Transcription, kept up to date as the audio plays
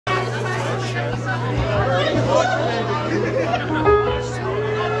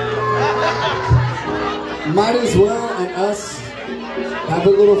Might as well and us have a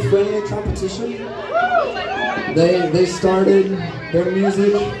little friendly competition. They started their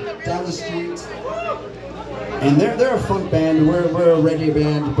music down the street, and they're a funk band. We're a reggae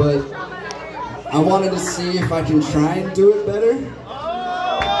band, but I wanted to see if I can try and do it better.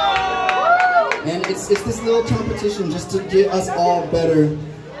 And it's this little competition just to get us all better.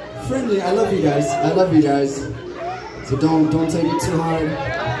 Friendly. I love you guys. I love you guys. So don't take it too hard.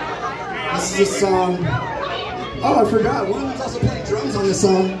 This is a song. Oh, I forgot. One of them's also playing drums on this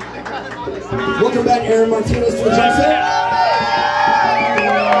song. Welcome back, Aaron Martinez, to the drum set.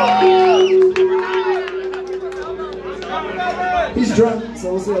 He's drunk,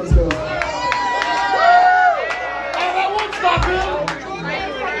 so we'll see how this goes.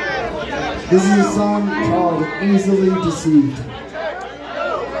 This is a song called Easily Deceived.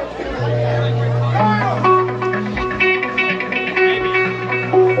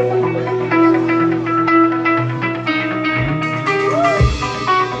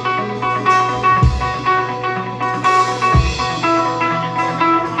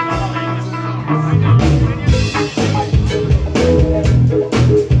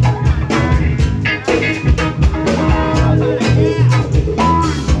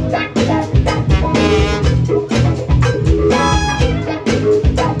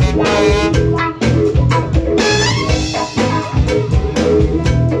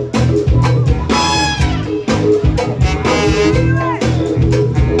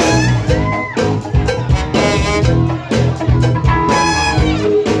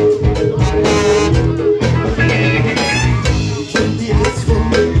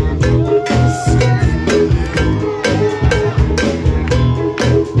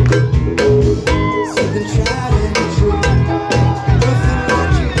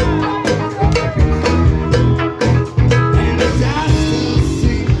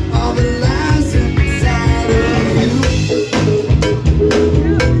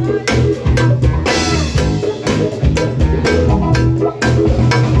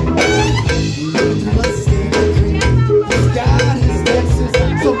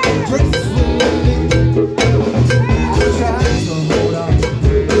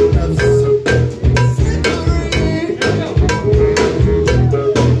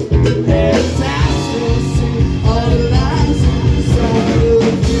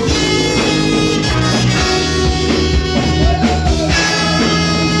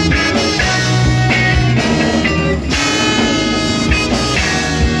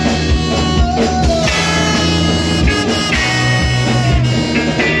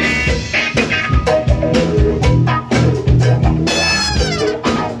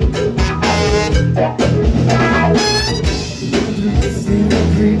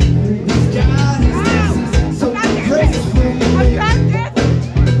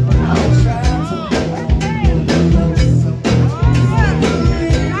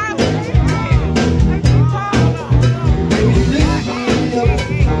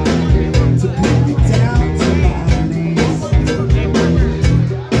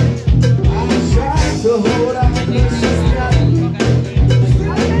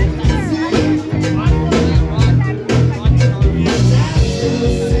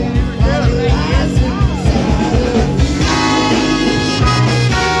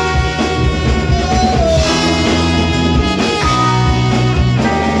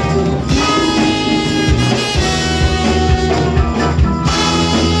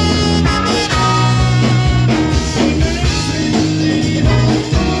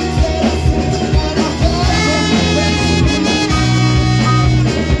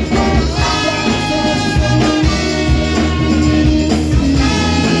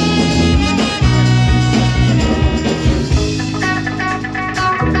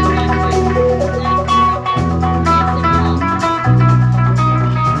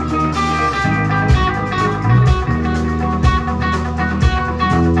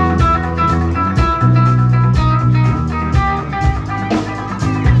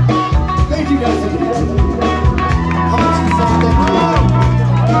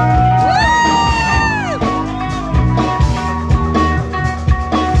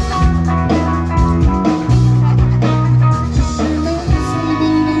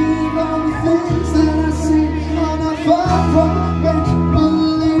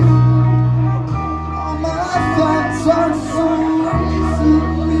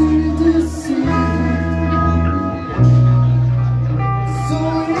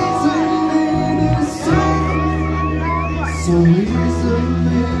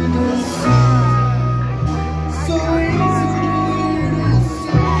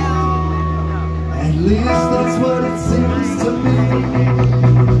 least that's what it seems to me.